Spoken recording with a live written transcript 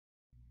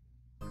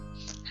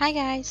Hi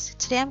guys,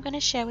 today I'm going to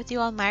share with you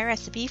all my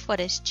recipe for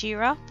this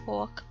Geera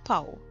pork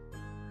pow.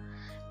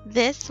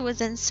 This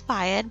was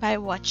inspired by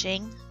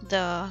watching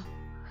the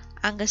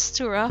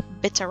Angostura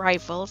Bitter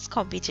Rivals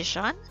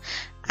competition,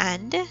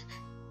 and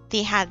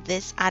they had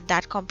this at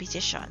that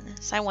competition,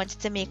 so I wanted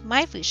to make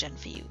my version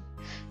for you.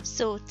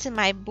 So to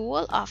my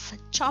bowl of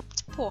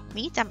chopped pork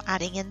meat, I'm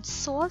adding in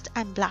salt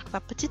and black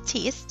pepper to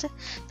taste.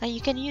 Now you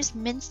can use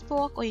minced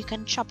pork or you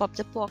can chop up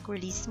the pork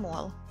really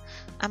small.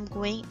 I'm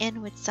going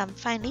in with some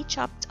finely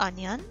chopped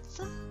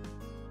onions,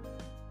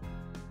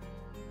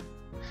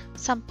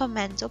 some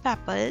pimento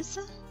peppers,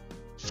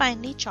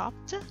 finely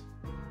chopped,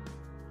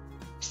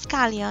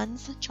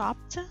 scallions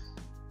chopped,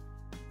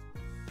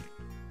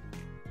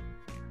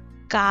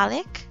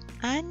 garlic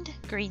and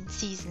green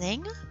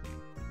seasoning.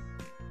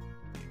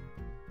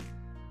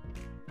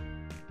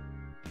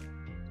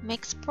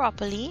 Mix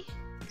properly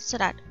so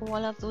that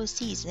all of those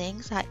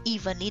seasonings are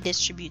evenly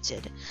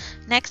distributed.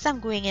 Next, I'm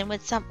going in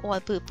with some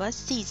all-purpose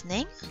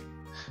seasoning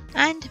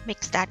and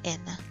mix that in.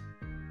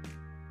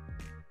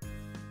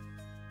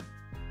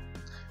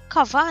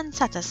 Cover and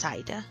set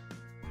aside.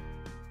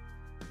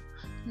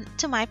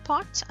 To my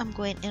pot, I'm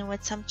going in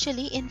with some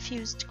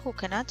chili-infused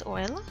coconut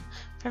oil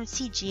from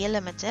CGA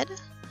Limited.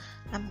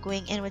 I'm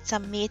going in with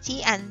some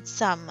methi and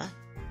some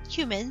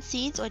cumin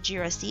seeds or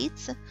Geera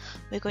seeds.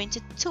 We're going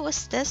to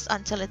toast this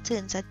until it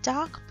turns a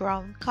dark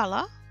brown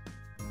color.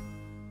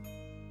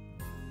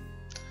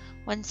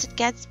 Once it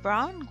gets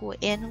brown, go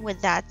in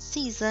with that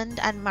seasoned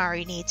and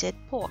marinated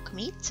pork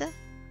meat.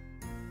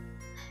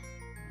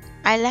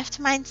 I left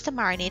mine to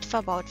marinate for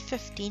about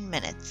 15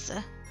 minutes.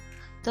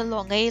 The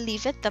longer you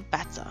leave it, the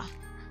better.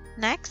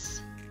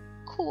 Next,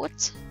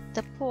 coat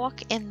the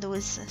pork in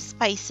those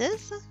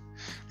spices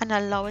and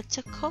allow it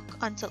to cook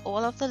until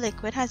all of the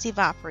liquid has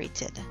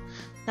evaporated.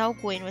 Now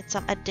go in with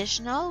some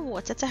additional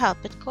water to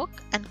help it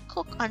cook and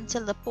cook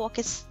until the pork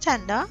is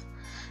tender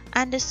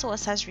and the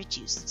sauce has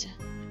reduced.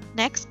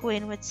 Next, go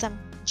in with some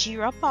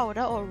Geera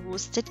powder or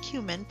roasted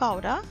cumin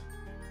powder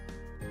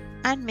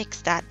and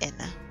mix that in.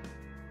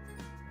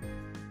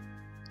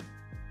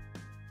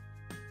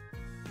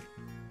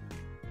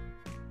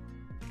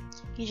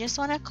 You just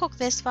want to cook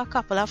this for a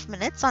couple of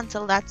minutes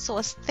until that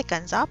sauce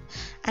thickens up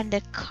and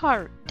that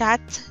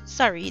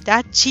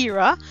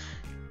Geera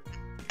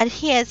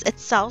adheres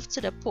itself to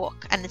the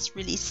pork and it's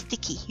really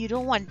sticky. You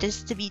don't want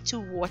this to be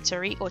too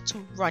watery or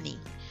too runny.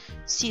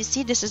 So you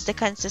see, this is the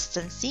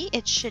consistency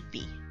it should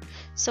be.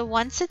 So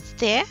once it's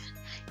there,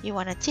 you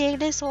want to take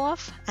this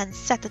off and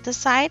set it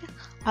aside.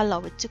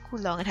 Allow it to cool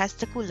down. It has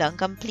to cool down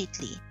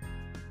completely.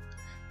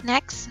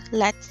 Next,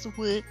 let's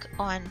work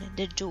on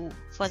the dough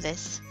for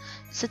this.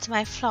 So to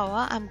my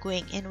flour, I'm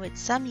going in with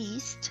some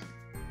yeast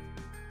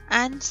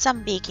and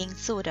some baking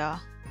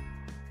soda.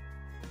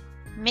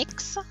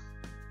 Mix.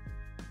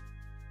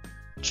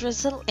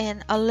 Drizzle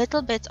in a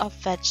little bit of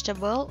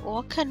vegetable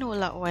or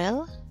canola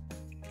oil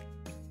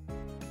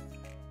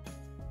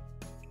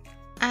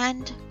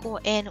and go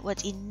in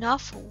with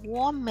enough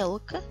warm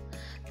milk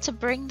to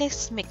bring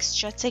this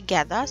mixture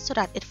together so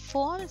that it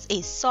forms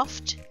a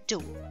soft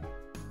dough.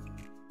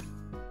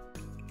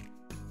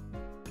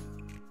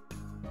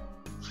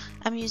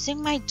 I'm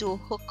using my dough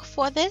hook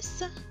for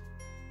this.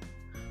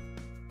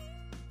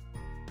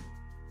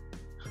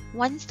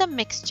 Once the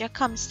mixture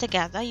comes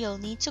together, you'll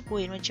need to go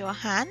in with your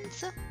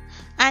hands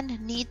and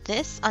knead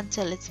this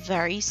until it's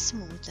very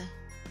smooth.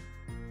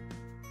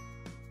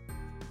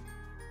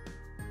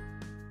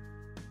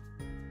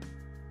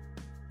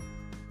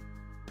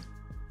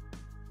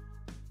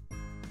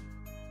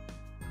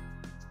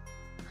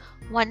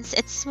 Once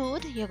it's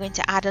smooth, you're going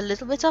to add a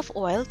little bit of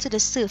oil to the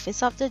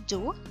surface of the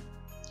dough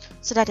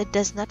so that it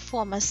does not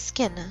form a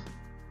skin.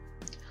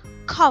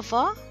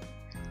 Cover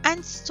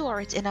and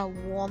store it in a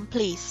warm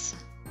place.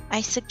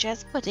 I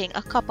suggest putting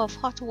a cup of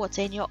hot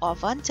water in your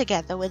oven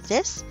together with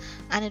this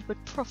and it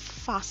would puff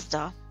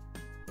faster.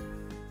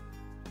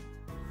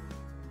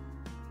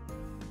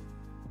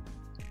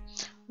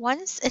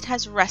 Once it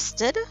has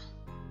rested,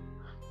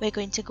 we're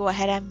going to go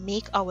ahead and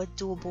make our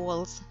dough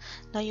balls.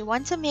 Now you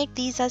want to make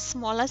these as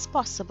small as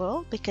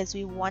possible because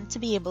we want to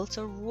be able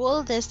to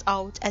roll this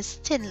out as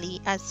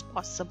thinly as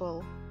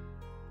possible.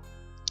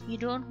 You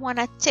don't want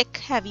a thick,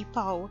 heavy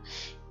pow.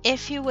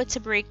 If you were to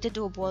break the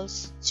dough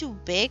balls too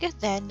big,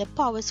 then the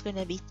pow is going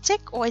to be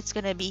thick or it's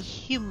going to be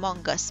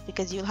humongous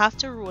because you'll have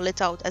to roll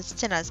it out as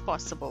thin as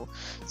possible.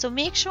 So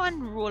make sure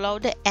and roll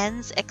out the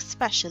ends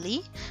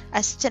especially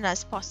as thin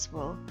as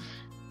possible.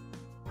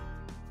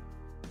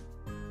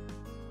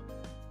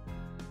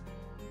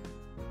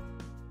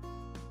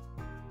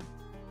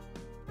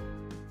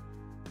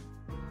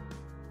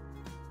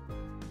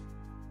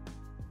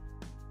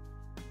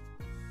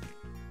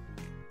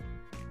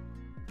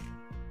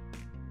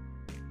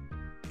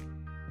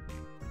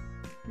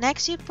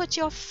 Next, you put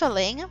your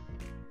filling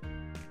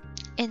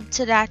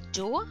into that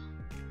dough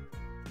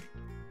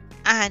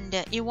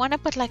and you want to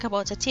put like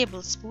about a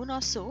tablespoon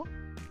or so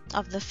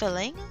of the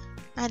filling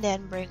and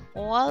then bring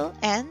all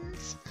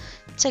ends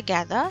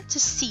together to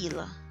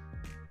seal.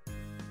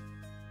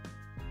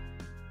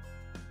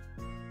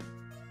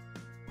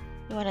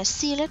 You want to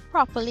seal it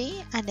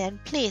properly and then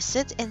place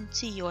it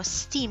into your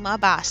steamer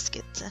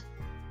basket.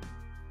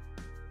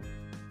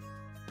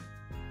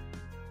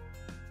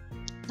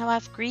 Now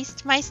I've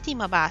greased my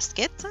steamer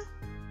basket,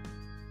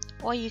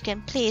 or you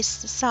can place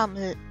some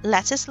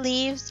lettuce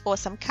leaves or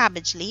some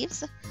cabbage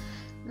leaves.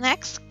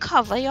 Next,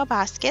 cover your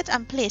basket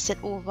and place it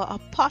over a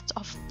pot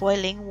of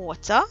boiling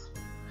water.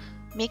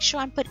 Make sure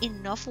and put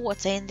enough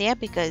water in there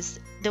because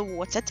the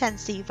water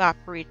tends to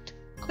evaporate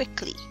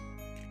quickly.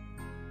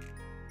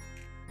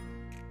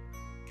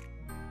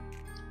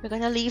 We're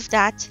going to leave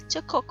that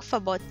to cook for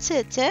about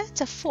 30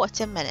 to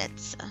 40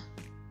 minutes.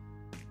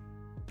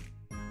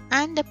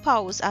 And the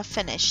paws are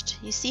finished.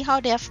 You see how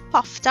they have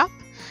puffed up?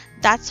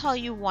 That's how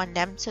you want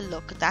them to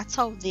look. That's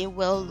how they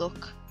will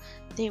look.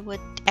 They would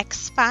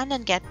expand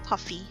and get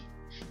puffy.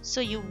 So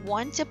you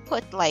want to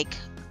put, like,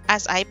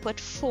 as I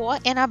put 4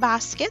 in a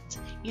basket.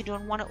 You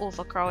don't want to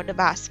overcrowd the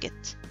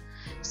basket.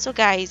 So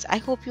guys, I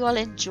hope you all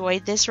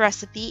enjoyed this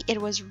recipe.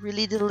 It was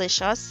really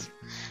delicious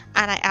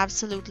and I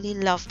absolutely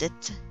loved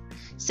it.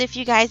 So if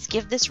you guys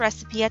give this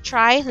recipe a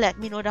try, let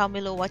me know down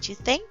below what you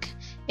think.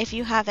 If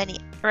you have any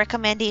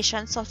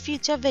recommendations for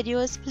future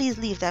videos, please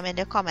leave them in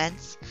the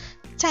comments.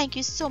 Thank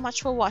you so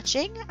much for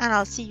watching, and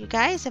I'll see you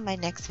guys in my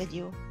next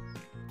video.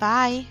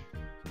 Bye!